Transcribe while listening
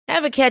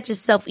Ever catch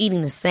yourself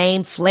eating the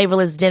same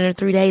flavorless dinner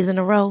 3 days in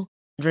a row?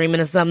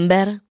 Dreaming of something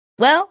better?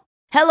 Well,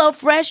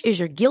 HelloFresh is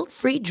your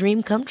guilt-free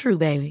dream come true,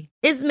 baby.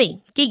 It's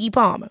me, Keke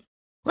Palmer.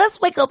 Let's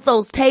wake up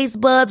those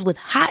taste buds with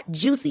hot,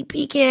 juicy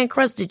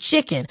pecan-crusted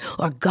chicken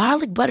or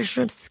garlic butter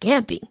shrimp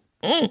scampi.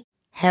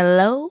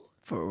 Hello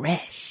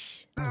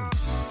Fresh.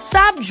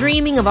 Stop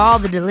dreaming of all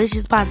the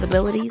delicious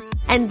possibilities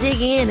and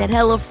dig in at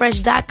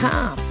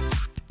HelloFresh.com.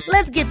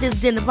 Let's get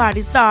this dinner party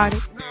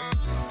started.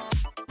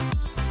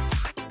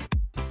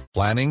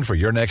 Planning for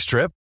your next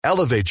trip?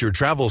 Elevate your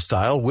travel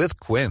style with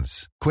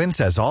Quince. Quince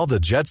has all the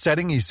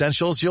jet-setting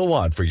essentials you'll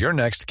want for your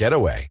next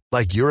getaway,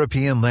 like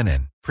European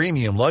linen,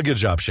 premium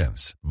luggage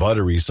options,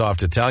 buttery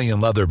soft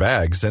Italian leather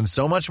bags, and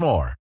so much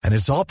more. And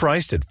it's all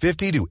priced at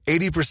 50 to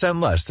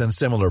 80% less than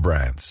similar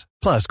brands.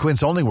 Plus,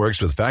 Quince only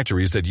works with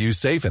factories that use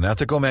safe and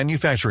ethical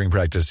manufacturing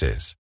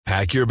practices.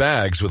 Pack your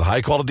bags with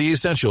high-quality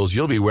essentials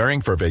you'll be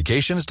wearing for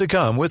vacations to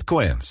come with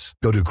Quince.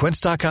 Go to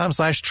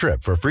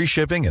quince.com/trip for free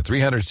shipping and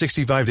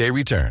 365-day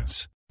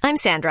returns. I'm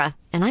Sandra,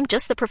 and I'm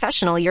just the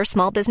professional your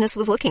small business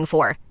was looking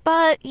for.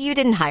 But you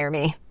didn't hire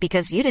me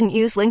because you didn't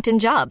use LinkedIn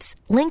Jobs.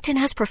 LinkedIn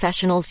has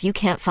professionals you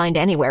can't find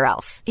anywhere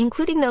else,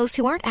 including those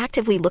who aren't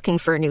actively looking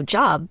for a new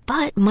job,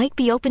 but might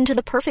be open to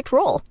the perfect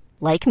role,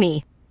 like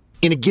me.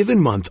 In a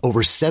given month,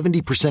 over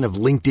 70% of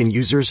LinkedIn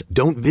users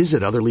don't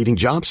visit other leading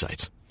job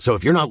sites. So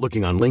if you're not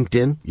looking on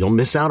LinkedIn, you'll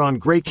miss out on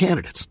great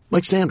candidates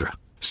like Sandra.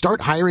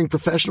 Start hiring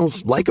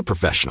professionals like a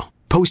professional.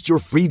 Post your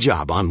free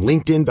job on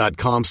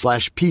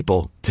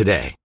linkedin.com/people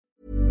today.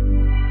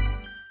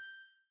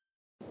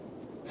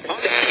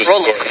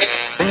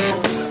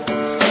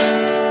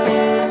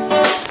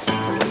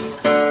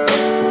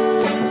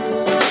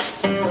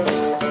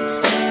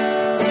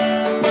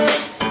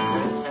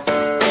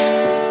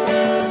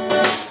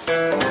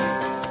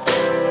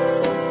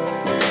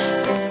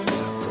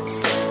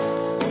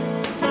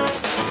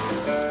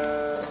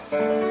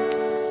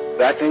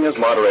 Acting as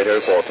moderator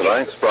for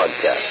tonight's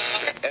broadcast.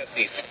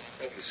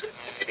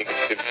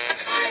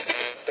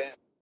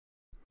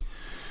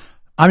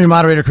 I'm your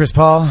moderator, Chris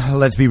Paul.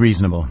 Let's be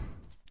reasonable.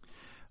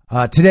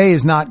 Today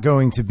is not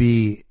going to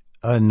be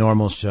a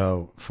normal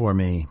show for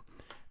me,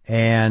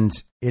 and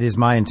it is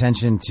my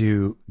intention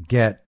to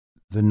get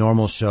the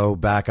normal show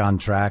back on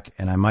track,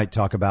 and I might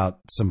talk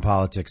about some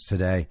politics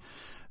today.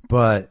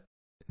 But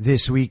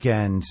this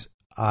weekend,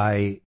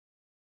 I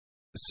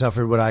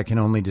suffered what I can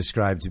only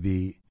describe to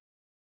be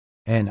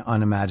an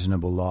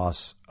unimaginable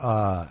loss.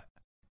 A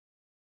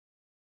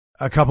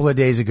couple of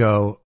days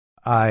ago,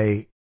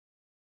 I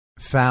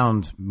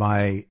found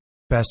my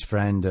best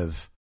friend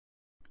of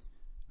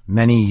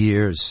many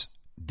years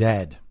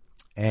dead,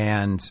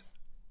 and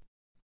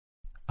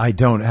I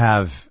don't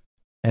have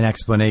an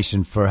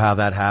explanation for how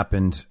that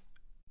happened.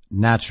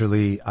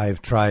 Naturally,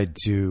 I've tried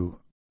to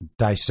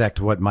dissect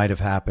what might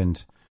have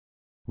happened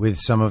with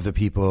some of the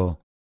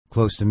people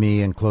close to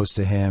me and close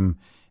to him,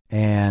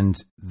 and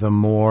the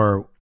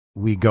more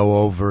we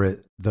go over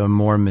it, the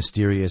more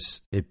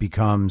mysterious it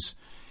becomes.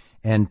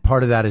 And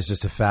part of that is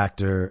just a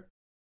factor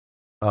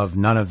of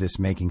none of this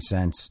making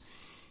sense.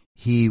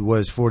 He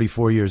was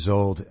 44 years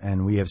old,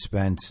 and we have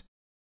spent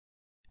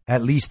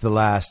at least the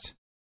last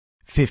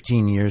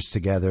 15 years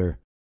together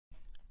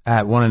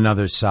at one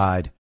another's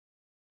side,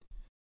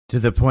 to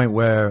the point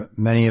where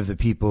many of the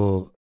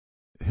people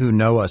who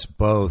know us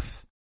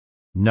both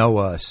know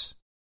us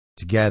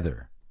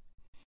together.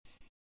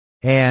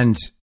 And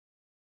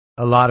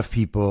a lot of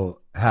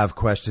people have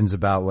questions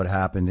about what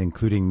happened,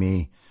 including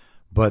me.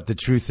 But the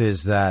truth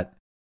is that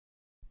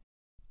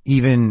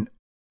even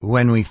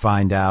when we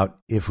find out,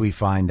 if we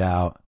find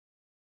out,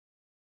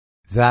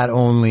 that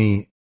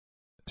only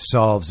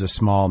solves a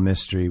small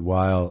mystery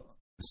while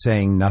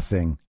saying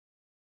nothing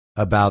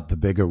about the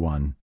bigger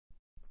one.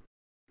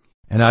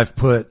 And I've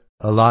put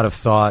a lot of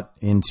thought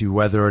into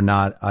whether or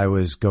not I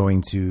was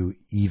going to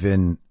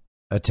even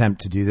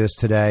attempt to do this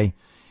today.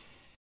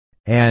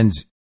 And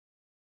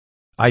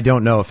I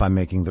don't know if I'm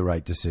making the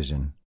right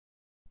decision,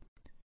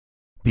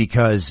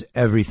 because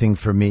everything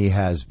for me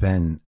has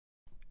been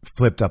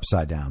flipped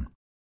upside down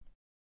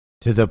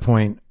to the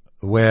point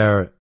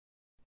where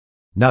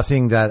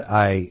nothing that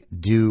I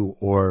do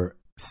or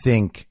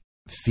think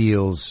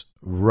feels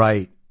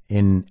right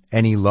in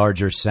any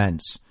larger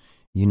sense.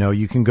 You know,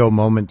 you can go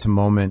moment to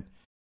moment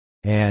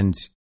and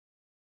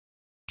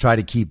try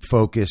to keep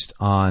focused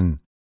on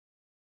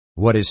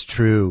what is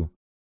true,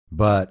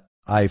 but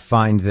I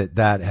find that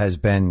that has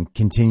been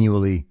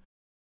continually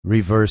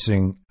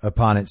reversing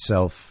upon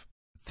itself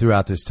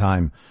throughout this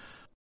time.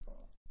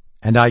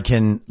 And I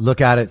can look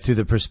at it through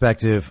the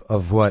perspective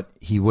of what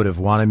he would have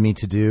wanted me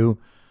to do,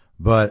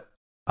 but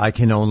I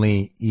can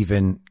only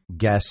even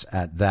guess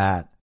at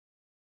that.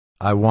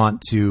 I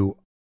want to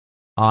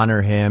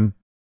honor him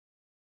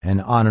and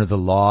honor the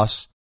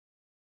loss,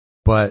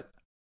 but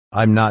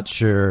I'm not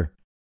sure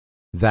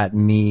that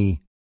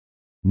me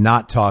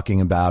not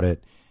talking about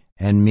it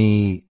and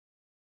me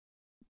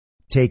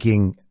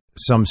taking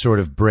some sort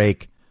of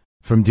break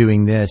from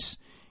doing this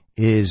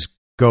is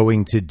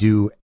going to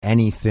do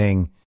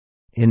anything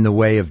in the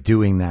way of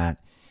doing that.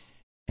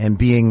 And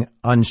being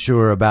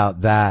unsure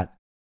about that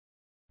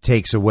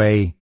takes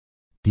away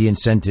the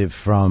incentive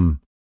from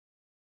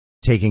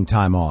taking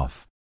time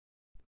off.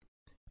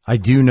 I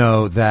do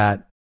know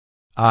that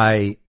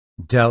I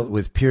dealt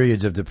with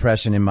periods of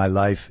depression in my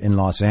life in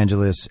Los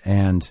Angeles,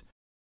 and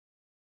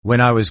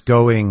when I was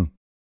going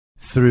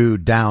through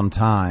down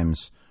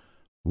times,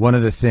 one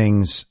of the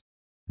things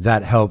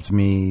that helped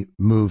me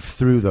move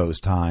through those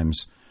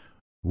times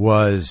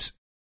was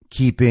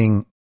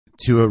keeping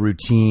to a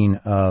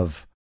routine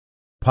of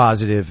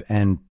positive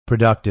and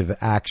productive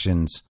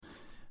actions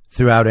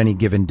throughout any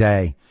given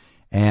day.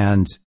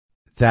 And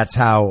that's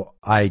how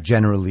I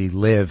generally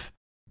live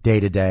day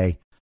to day.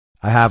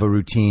 I have a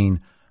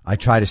routine. I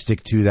try to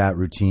stick to that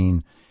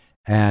routine,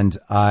 and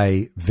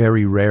I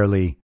very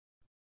rarely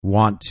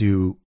want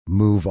to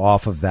move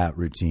off of that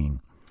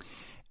routine.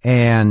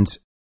 And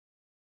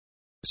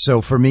so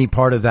for me,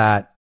 part of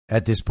that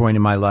at this point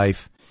in my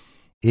life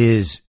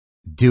is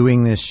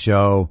doing this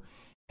show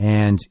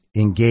and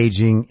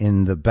engaging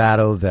in the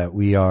battle that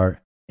we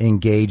are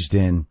engaged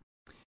in.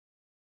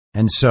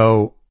 And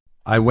so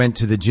I went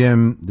to the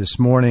gym this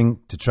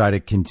morning to try to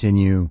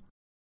continue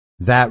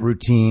that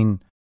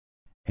routine,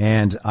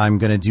 and I'm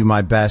going to do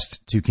my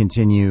best to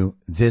continue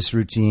this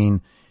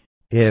routine.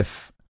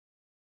 If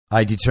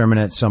I determine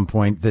at some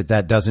point that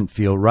that doesn't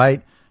feel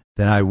right,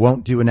 then I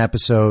won't do an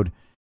episode.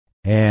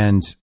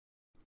 And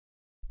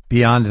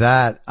beyond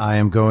that, I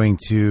am going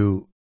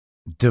to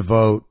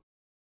devote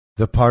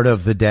the part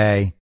of the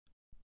day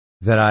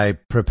that I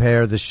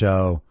prepare the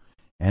show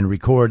and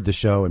record the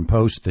show and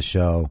post the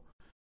show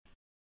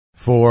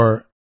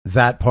for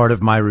that part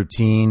of my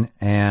routine.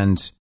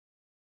 And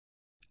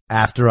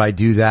after I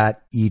do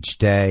that each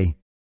day,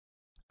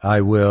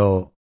 I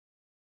will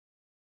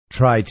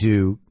try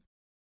to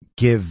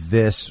give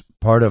this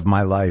part of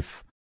my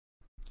life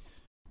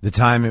the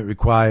time it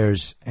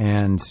requires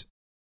and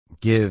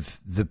give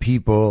the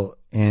people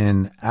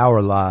in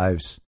our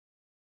lives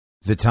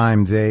the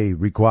time they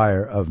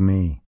require of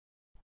me.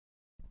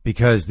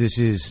 Because this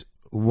is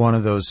one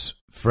of those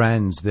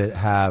friends that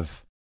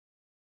have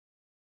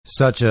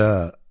such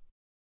a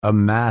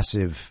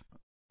massive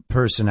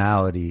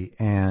personality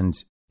and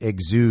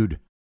exude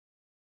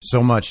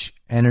so much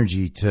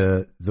energy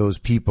to those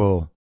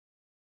people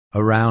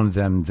around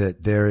them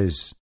that there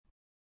is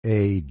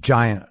a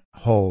giant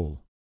hole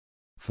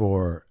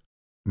for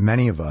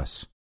many of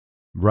us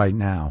right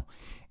now.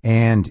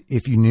 And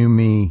if you knew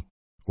me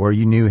or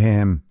you knew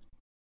him,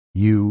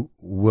 you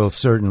will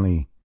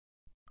certainly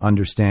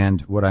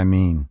understand what I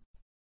mean.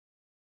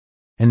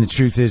 And the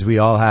truth is, we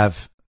all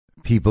have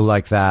people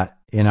like that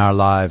in our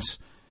lives.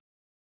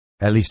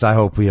 At least I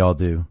hope we all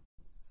do.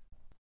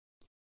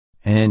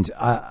 And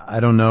I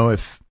don't know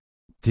if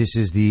this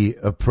is the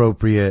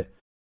appropriate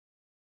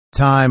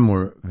time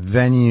or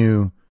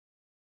venue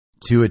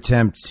to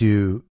attempt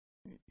to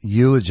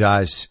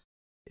eulogize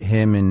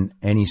him in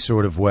any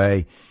sort of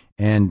way.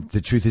 And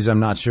the truth is,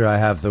 I'm not sure I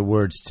have the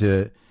words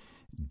to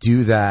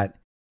do that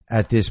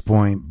at this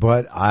point.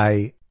 But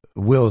I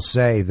will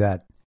say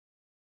that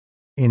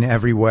in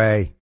every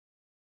way,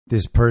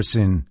 this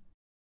person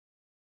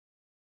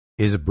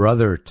is a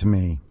brother to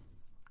me,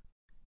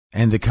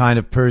 and the kind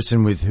of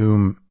person with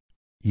whom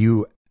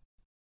you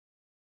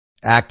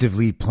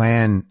actively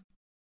plan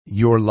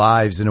your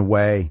lives in a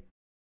way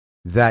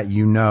that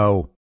you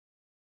know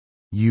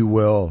you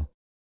will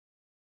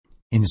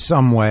in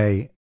some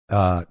way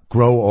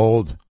grow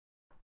old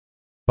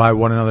by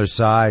one another's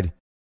side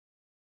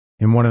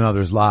in one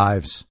another's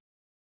lives,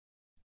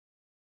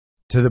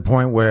 to the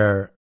point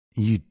where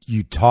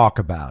you talk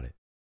about it.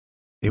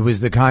 It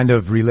was the kind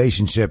of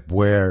relationship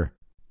where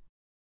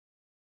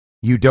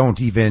you don't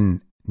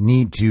even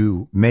need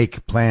to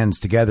make plans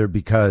together,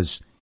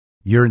 because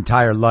your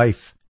entire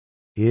life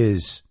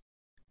is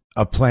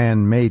a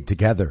plan made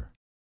together.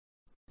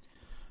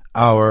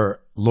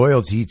 Our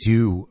loyalty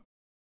to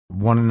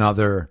one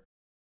another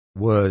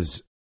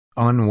was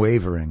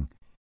unwavering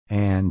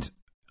and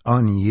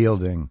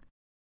unyielding,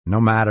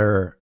 no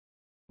matter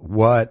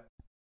what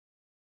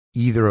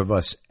either of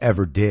us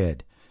ever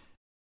did.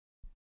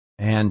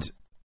 And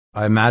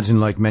I imagine,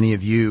 like many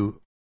of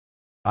you,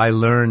 I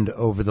learned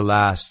over the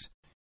last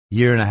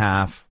year and a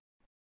half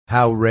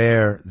how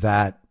rare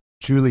that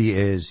truly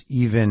is,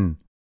 even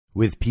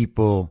with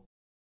people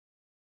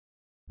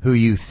who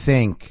you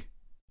think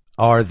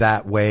are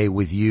that way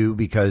with you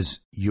because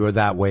you're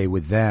that way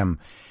with them.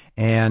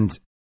 And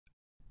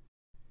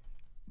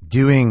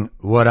doing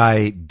what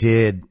I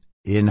did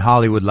in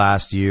Hollywood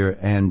last year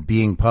and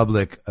being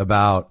public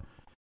about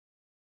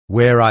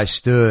where I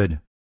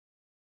stood,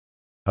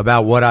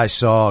 about what I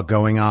saw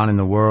going on in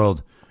the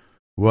world,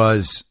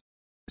 was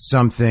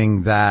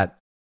something that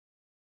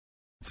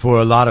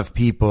for a lot of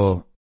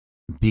people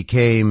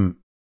became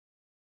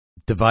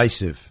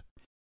divisive,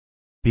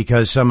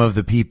 because some of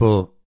the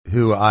people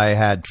who I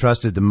had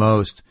trusted the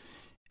most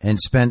and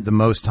spent the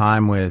most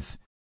time with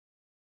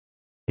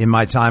in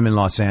my time in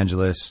Los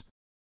Angeles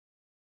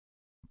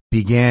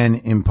began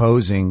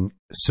imposing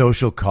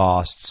social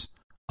costs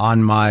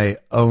on my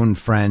own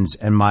friends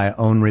and my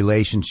own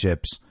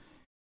relationships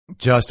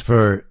just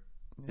for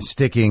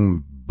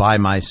sticking by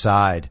my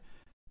side.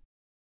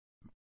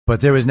 But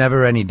there was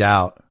never any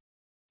doubt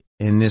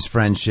in this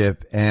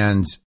friendship,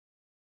 and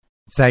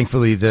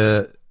thankfully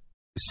the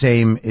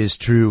same is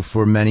true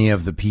for many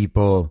of the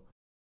people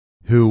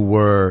who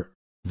were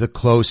the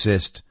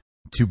closest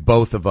to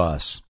both of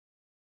us.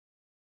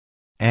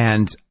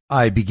 And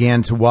I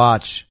began to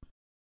watch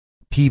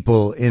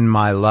people in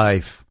my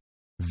life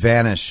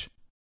vanish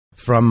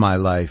from my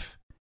life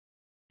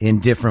in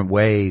different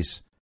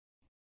ways.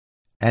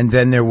 And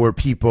then there were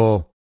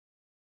people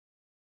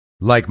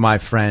like my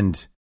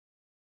friend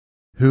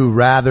who,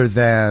 rather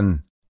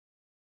than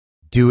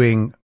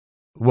doing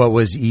what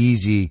was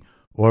easy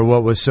or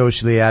what was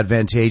socially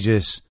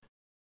advantageous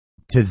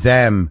to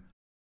them,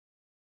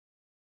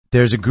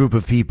 there's a group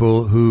of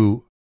people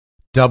who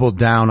doubled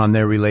down on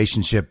their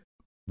relationship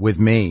with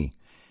me.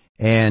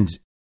 And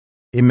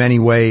in many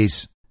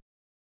ways,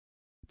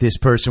 this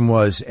person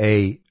was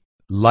a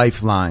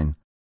lifeline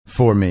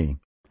for me.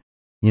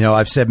 You know,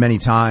 I've said many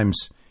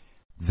times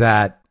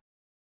that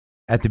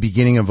at the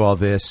beginning of all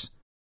this,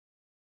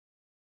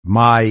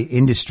 my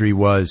industry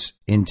was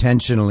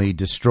intentionally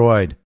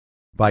destroyed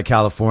by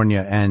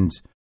California, and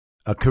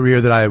a career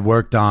that I had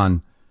worked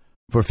on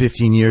for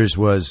 15 years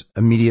was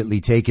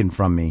immediately taken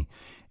from me.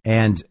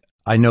 And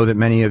I know that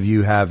many of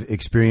you have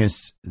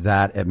experienced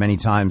that at many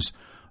times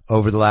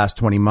over the last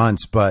 20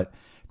 months, but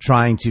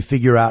trying to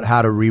figure out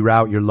how to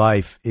reroute your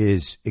life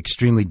is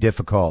extremely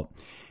difficult.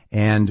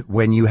 And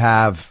when you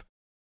have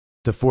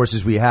the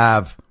forces we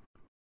have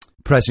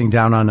pressing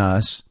down on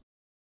us,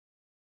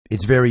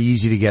 it's very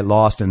easy to get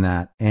lost in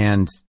that.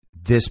 And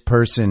this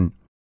person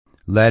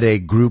led a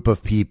group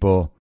of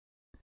people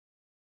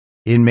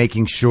in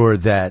making sure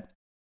that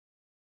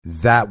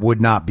that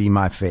would not be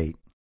my fate.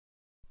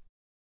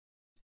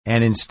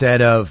 And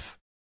instead of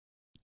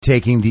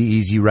taking the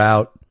easy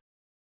route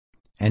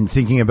and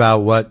thinking about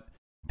what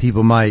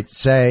people might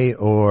say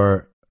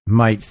or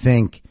might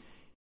think,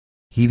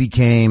 he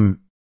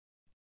became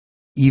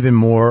even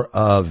more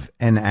of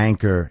an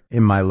anchor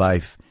in my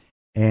life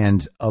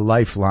and a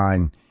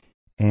lifeline.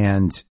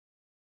 And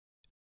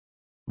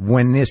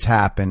when this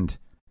happened,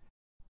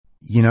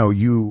 you know,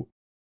 you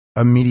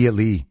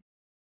immediately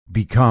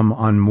become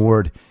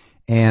unmoored.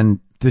 And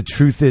the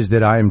truth is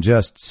that I am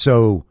just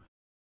so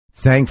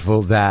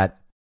thankful that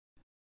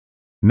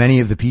many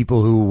of the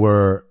people who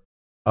were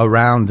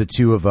around the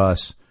two of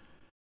us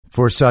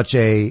for such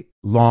a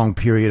long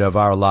period of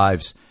our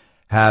lives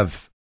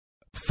have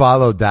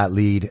followed that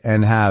lead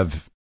and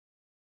have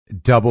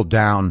doubled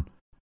down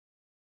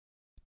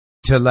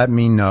to let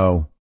me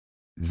know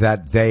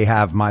that they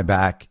have my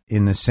back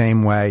in the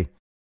same way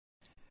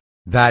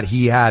that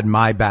he had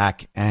my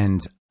back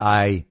and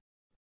I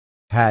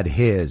had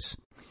his.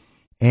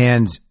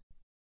 And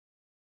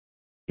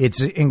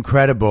it's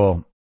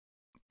incredible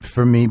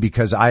for me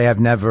because I have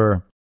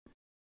never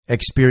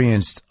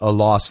experienced a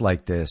loss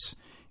like this.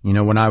 You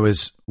know, when I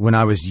was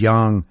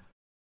young,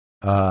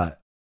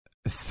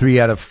 3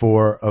 out of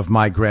 4 of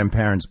my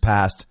grandparents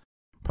passed,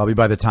 probably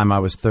by the time I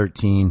was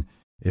 13,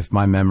 if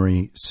my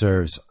memory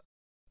serves.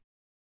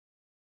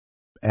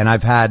 And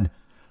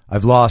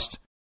I've lost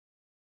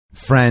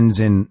friends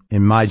in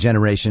my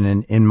generation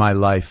and in my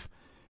life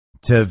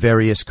to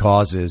various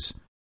causes,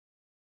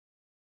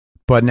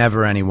 but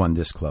never anyone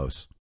this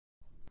close.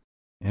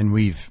 And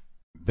we've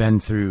been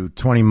through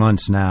 20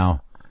 months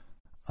now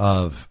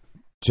of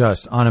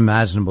just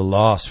unimaginable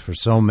loss for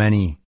so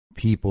many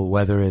people,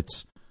 whether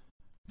it's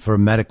for a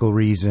medical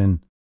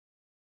reason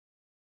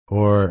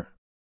or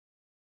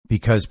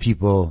because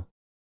people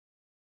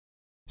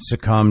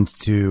succumbed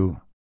to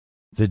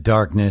the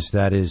darkness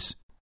that is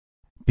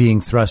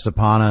being thrust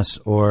upon us,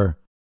 or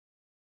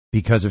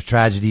because of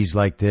tragedies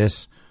like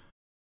this,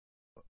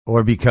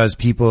 or because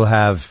people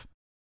have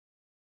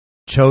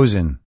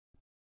chosen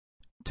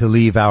to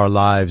leave our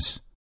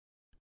lives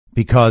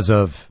because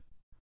of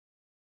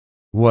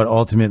what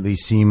ultimately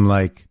seem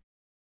like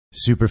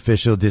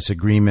superficial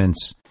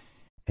disagreements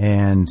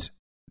and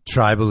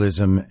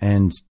tribalism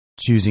and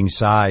choosing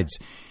sides.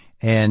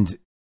 And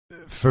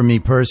for me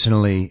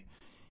personally,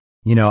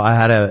 you know, I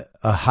had a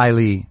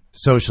highly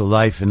social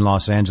life in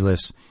Los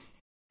Angeles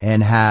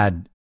and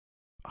had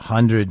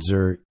hundreds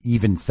or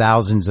even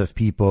thousands of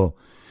people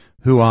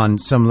who on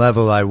some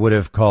level I would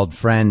have called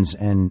friends,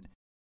 and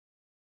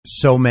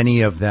so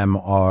many of them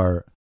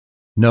are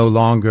no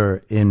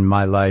longer in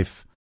my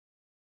life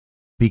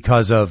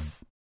because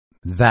of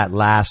that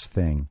last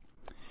thing.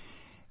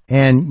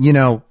 And, you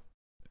know,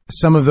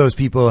 some of those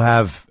people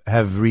have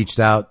reached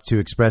out to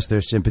express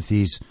their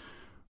sympathies,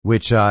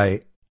 which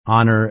I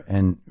honor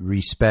and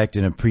respect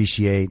and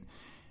appreciate.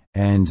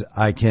 And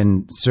I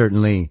can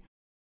certainly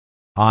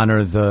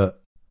honor the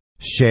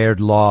shared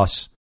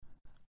loss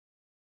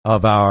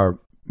of our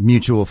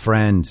mutual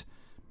friend.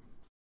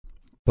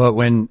 But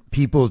when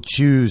people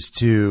choose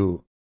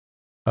to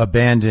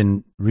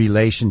abandon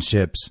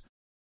relationships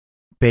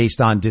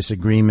based on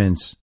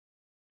disagreements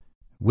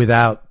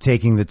without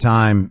taking the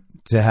time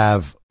to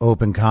have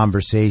open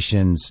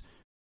conversations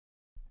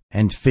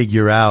and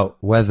figure out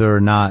whether or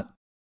not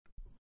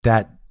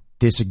that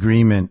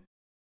disagreement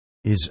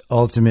is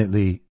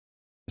ultimately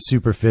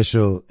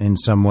superficial in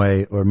some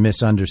way or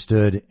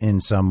misunderstood in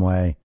some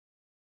way,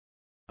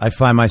 I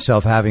find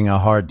myself having a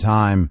hard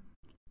time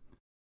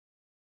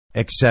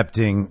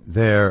accepting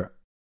their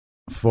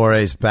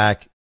forays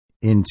back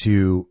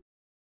into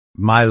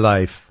my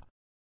life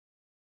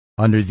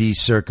under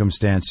these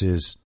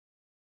circumstances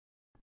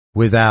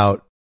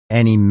without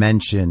any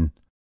mention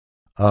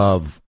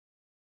of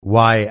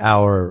why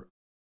our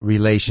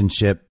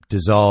relationship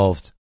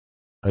dissolved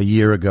a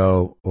year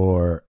ago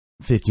or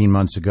 15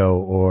 months ago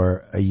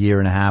or a year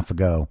and a half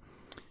ago.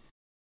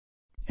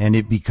 And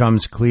it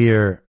becomes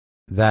clear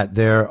that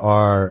there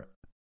are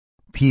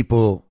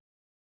people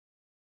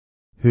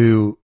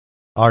who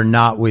are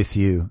not with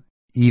you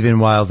even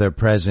while they're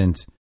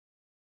present,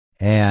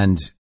 and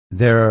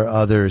there are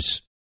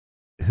others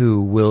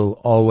who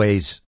will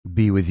always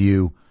be with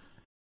you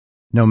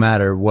no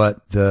matter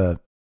what the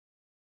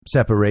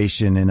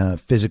separation in a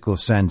physical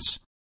sense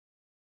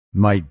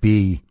might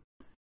be.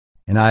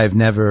 And I have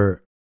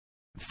never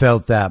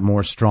felt that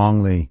more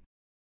strongly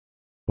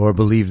or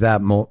believed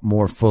that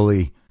more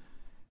fully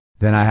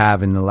than I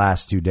have in the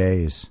last 2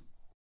 days.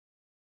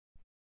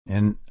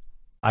 And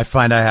I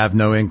find I have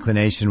no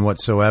inclination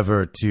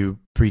whatsoever to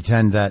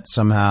pretend that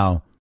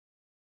somehow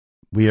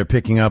we are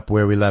picking up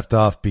where we left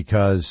off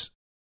because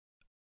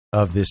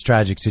of this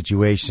tragic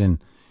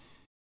situation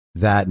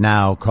that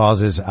now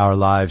causes our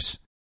lives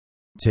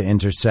to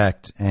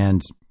intersect.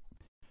 And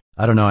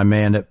I don't know, I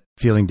may end up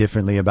feeling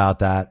differently about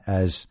that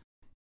as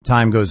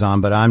time goes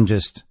on, but I'm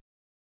just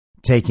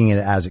taking it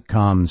as it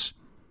comes.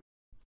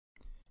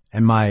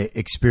 And my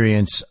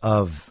experience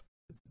of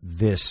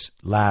this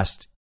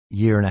last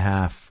year and a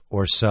half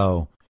or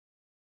so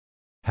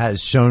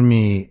has shown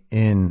me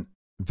in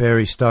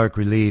very stark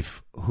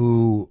relief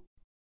who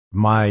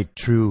my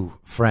true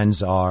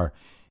friends are,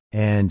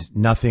 and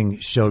nothing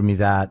showed me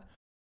that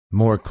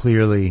more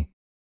clearly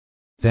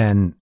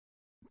than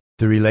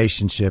the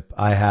relationship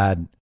I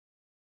had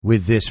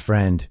with this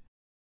friend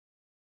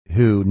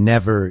who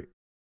never,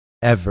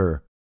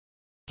 ever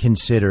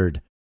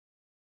considered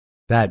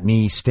that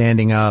me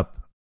standing up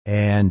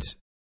and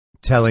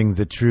telling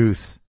the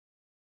truth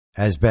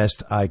as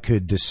best I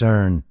could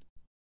discern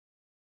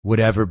would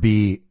ever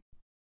be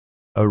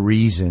a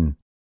reason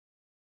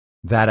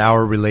that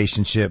our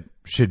relationship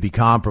should be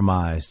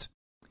compromised.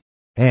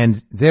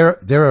 And there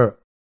are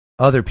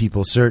other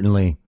people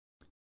certainly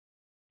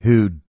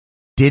who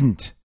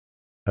didn't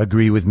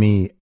agree with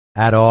me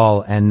at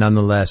all and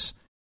nonetheless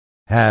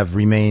have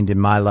remained in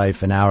my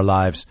life and our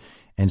lives.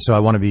 And so I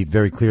want to be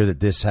very clear that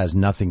this has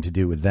nothing to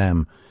do with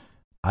them.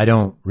 I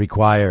don't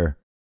require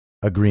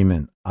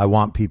agreement. I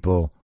want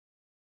people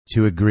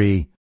to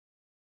agree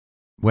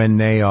when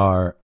they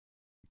are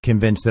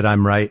convinced that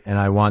I'm right, and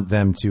I want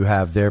them to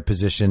have their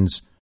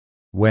positions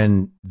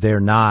when they're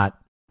not.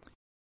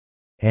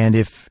 And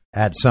if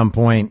at some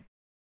point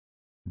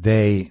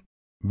they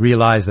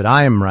realize that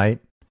I am right,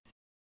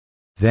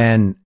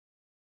 then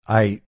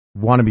I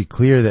want to be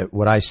clear that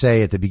what I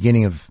say at the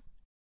beginning of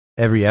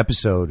every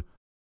episode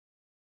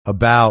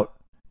about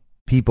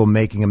people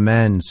making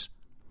amends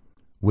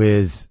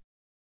with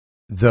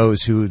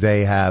those who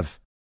they have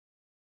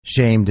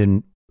shamed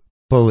and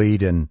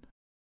bullied and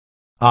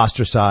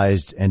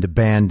ostracized and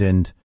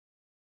abandoned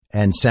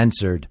and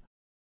censored,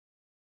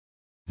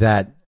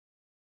 that,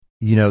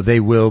 you know, they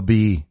will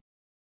be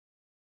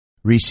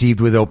received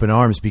with open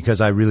arms,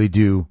 because I really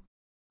do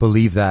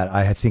believe that.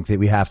 I think that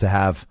we have to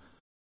have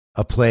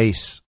a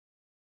place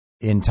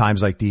in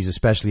times like these,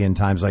 especially in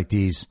times like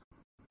these,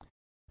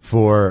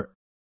 for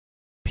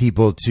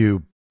people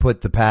to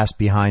put the past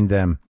behind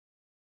them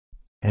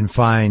and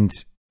find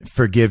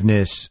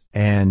forgiveness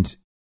and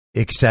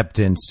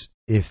acceptance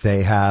if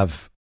they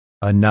have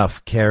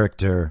enough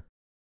character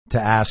to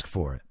ask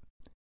for it.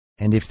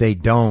 And if they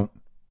don't,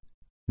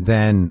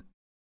 then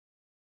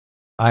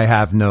I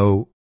have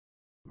no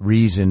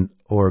reason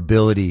or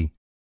ability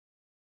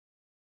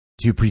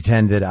to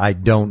pretend that I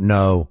don't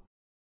know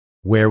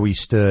where we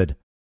stood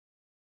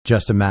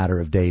just a matter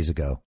of days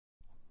ago.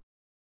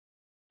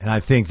 And I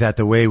think that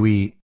the way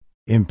we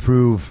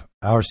improve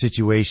our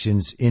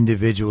situations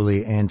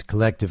individually and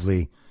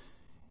collectively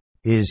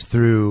is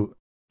through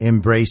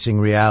embracing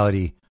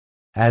reality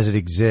as it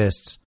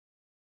exists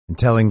and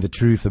telling the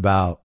truth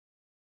about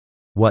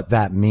what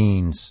that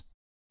means.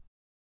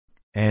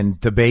 And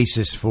the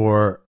basis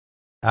for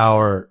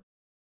our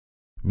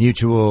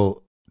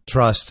mutual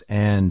trust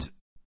and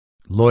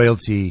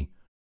loyalty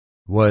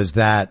was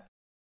that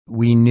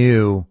we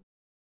knew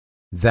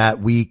that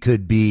we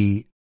could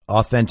be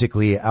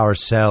authentically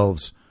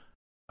ourselves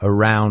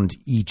around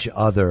each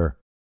other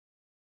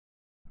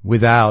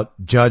without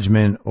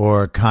judgment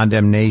or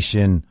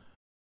condemnation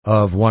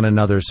of one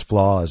another's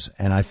flaws.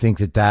 And I think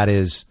that that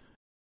is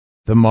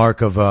the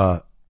mark of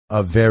a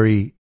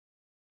very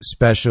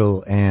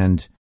special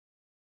and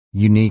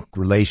unique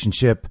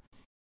relationship.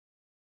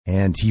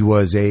 And he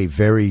was a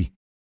very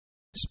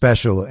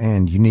special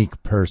and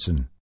unique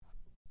person.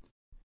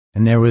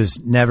 And there was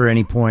never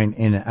any point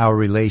in our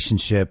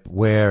relationship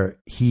where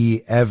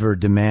he ever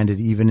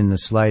demanded, even in the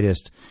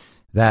slightest,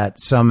 that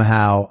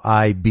somehow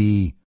I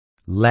be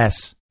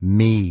less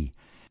me.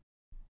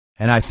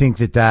 And I think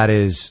that that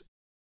is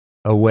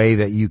a way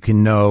that you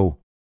can know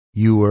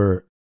you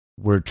were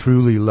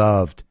truly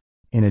loved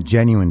in a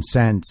genuine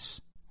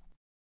sense.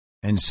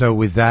 And so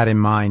with that in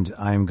mind,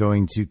 I'm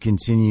going to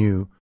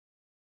continue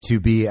to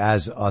be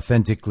as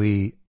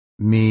authentically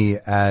me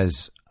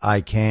as I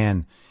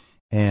can.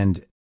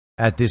 And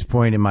at this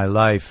point in my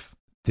life,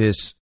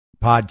 this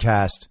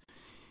podcast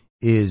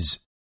is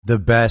the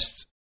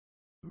best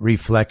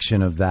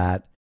reflection of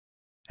that.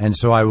 And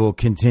so I will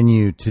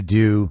continue to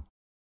do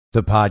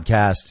the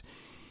podcast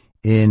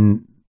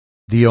in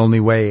the only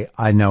way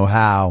I know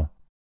how.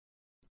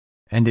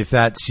 And if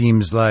that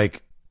seems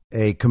like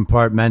a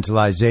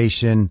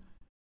compartmentalization,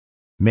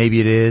 maybe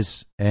it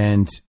is.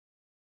 And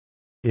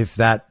if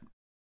that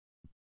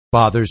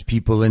bothers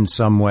people in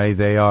some way,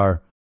 they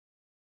are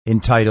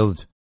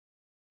entitled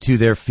to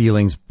their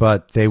feelings,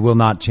 but they will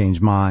not change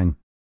mine,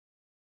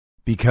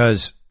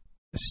 because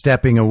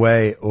stepping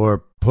away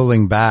or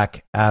pulling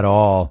back at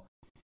all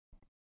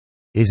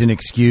is an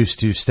excuse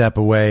to step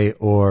away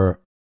or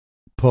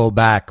pull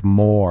back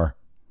more,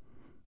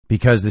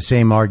 because the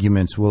same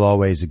arguments will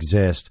always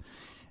exist.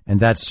 And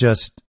that's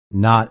just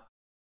not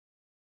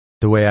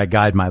the way I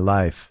guide my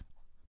life.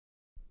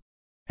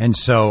 And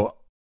so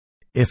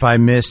if I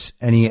miss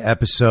any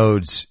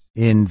episodes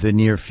in the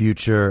near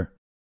future,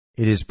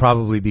 it is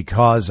probably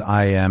because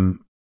I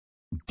am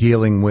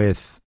dealing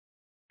with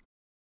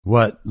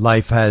what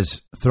life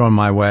has thrown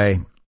my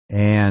way,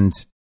 and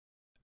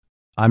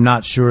I'm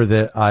not sure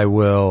that I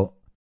will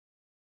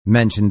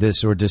mention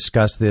this or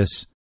discuss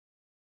this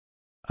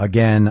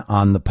again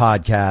on the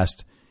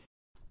podcast,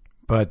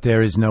 but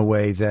there is no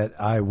way that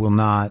I will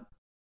not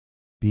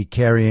be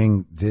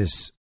carrying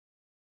this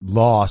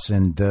loss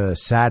and the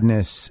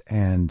sadness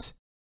and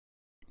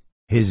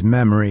his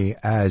memory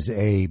as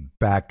a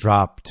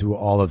backdrop to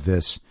all of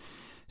this.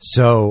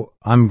 So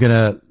I'm going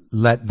to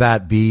let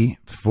that be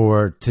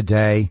for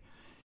today,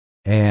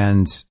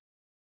 and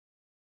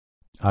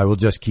I will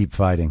just keep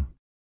fighting,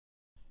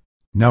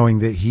 knowing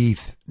that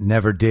Heath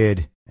never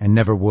did and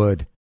never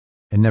would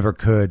and never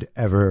could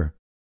ever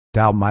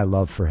doubt my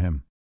love for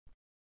him.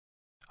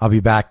 I'll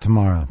be back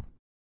tomorrow.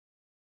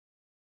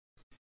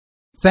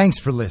 Thanks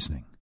for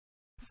listening.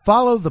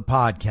 Follow the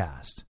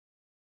podcast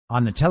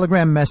on the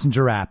Telegram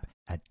Messenger app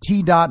at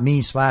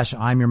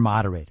t.me/I'm your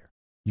moderator.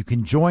 You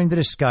can join the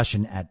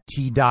discussion at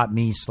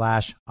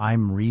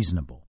t.me/I'm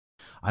reasonable.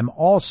 I'm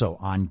also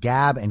on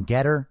Gab and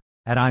Getter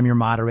at I'm your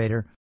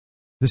moderator.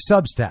 The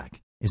Substack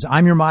is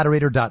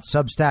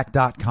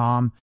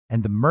imyourmoderator.substack.com,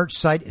 and the merch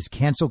site is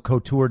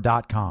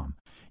cancelcouture.com.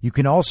 You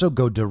can also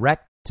go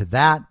direct to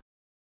that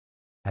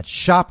at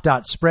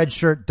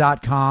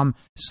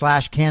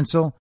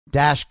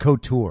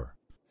shop.spreadshirt.com/cancel-couture.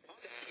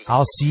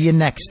 I'll see you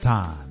next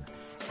time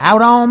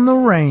out on the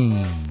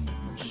range.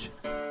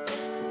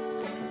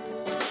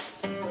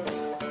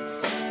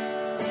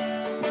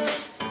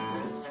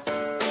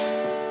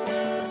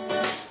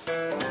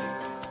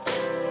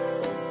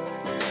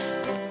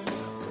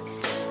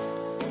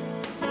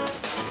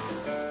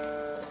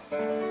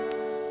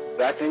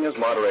 Acting as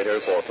moderator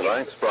for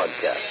tonight's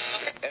broadcast.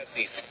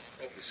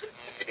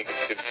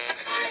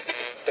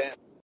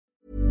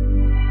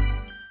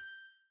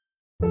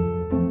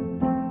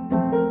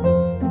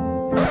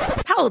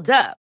 Hold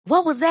up.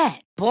 What was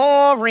that?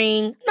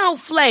 Boring. No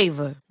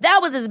flavor. That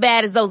was as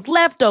bad as those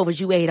leftovers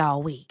you ate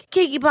all week.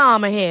 Keke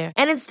Palmer here.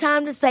 And it's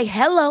time to say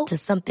hello to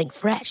something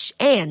fresh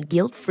and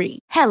guilt-free.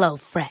 Hello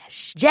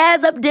Fresh.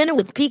 Jazz up dinner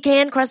with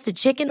pecan-crusted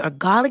chicken or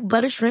garlic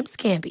butter shrimp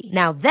scampi.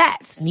 Now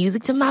that's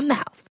music to my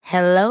mouth.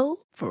 Hello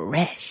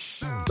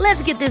Fresh.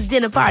 Let's get this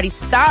dinner party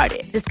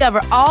started.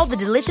 Discover all the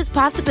delicious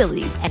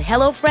possibilities at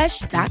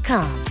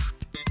HelloFresh.com.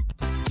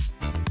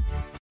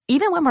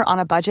 Even when we're on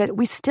a budget,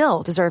 we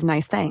still deserve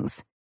nice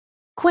things.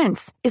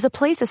 Quince is a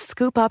place to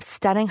scoop up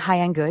stunning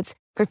high-end goods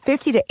for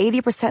 50 to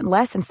 80%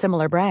 less than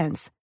similar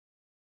brands.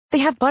 They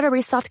have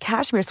buttery soft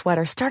cashmere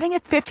sweaters starting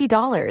at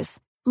 $50,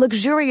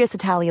 luxurious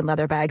Italian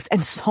leather bags,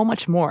 and so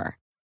much more.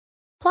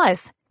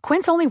 Plus,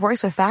 Quince only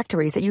works with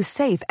factories that use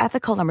safe,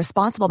 ethical, and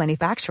responsible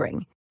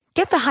manufacturing.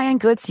 Get the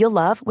high-end goods you'll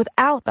love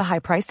without the high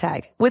price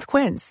tag with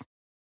Quince.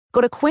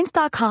 Go to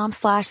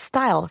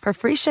quince.com/style for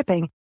free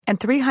shipping and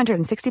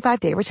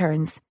 365-day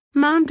returns.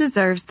 Mom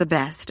deserves the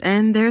best,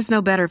 and there's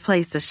no better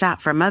place to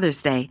shop for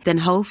Mother's Day than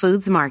Whole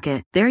Foods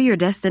Market. They're your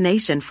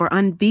destination for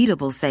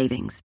unbeatable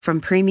savings, from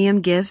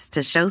premium gifts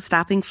to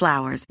show-stopping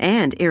flowers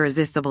and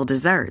irresistible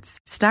desserts.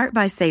 Start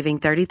by saving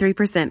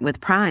 33% with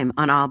Prime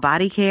on all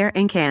body care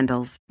and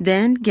candles.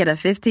 Then get a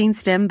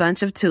 15-stem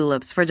bunch of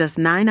tulips for just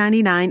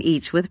 $9.99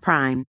 each with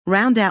Prime.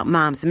 Round out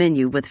Mom's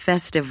menu with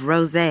festive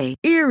rosé,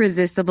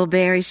 irresistible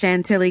berry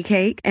chantilly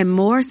cake, and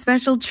more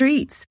special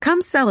treats.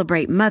 Come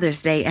celebrate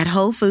Mother's Day at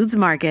Whole Foods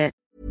Market.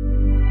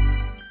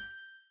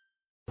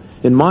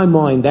 In my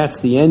mind, that's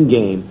the end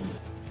game.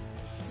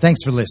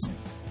 Thanks for listening.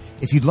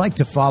 If you'd like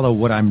to follow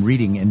what I'm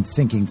reading and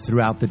thinking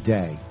throughout the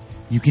day,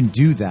 You can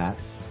do that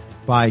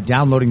by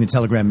downloading the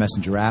Telegram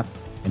Messenger app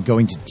and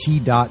going to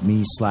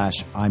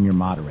t.me/I'm your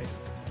moderator.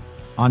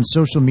 On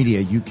social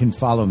media, you can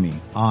follow me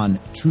on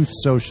Truth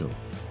Social,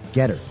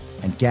 Getter,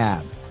 and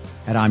Gab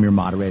at I'm your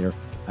moderator.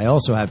 I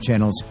also have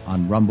channels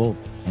on Rumble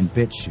and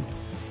BitChute.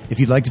 If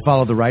you'd like to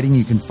follow the writing,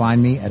 you can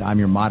find me at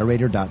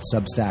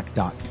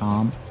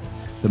imyourmoderator.substack.com.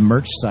 The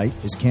merch site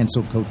is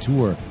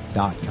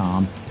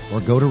cancelcouture.com, or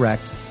go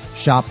direct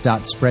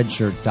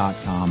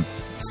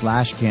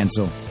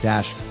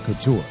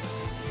shop.spreadshirt.com/cancel-couture.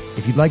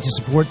 If you'd like to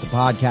support the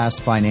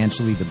podcast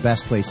financially, the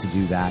best place to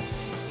do that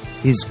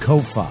is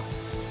Ko-Fi.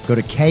 Go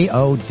to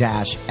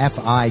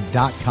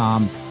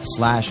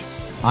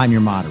ko-fi.com/I'm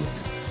your moderator.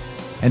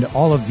 And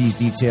all of these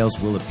details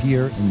will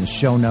appear in the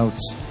show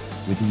notes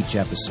with each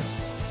episode.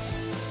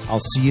 I'll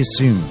see you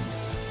soon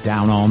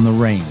down on the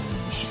range.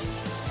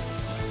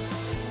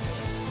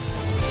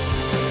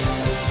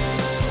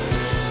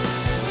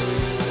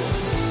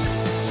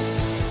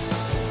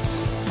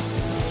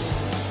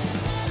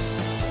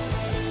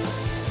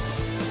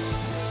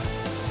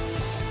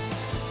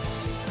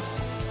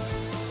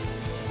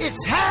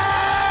 It's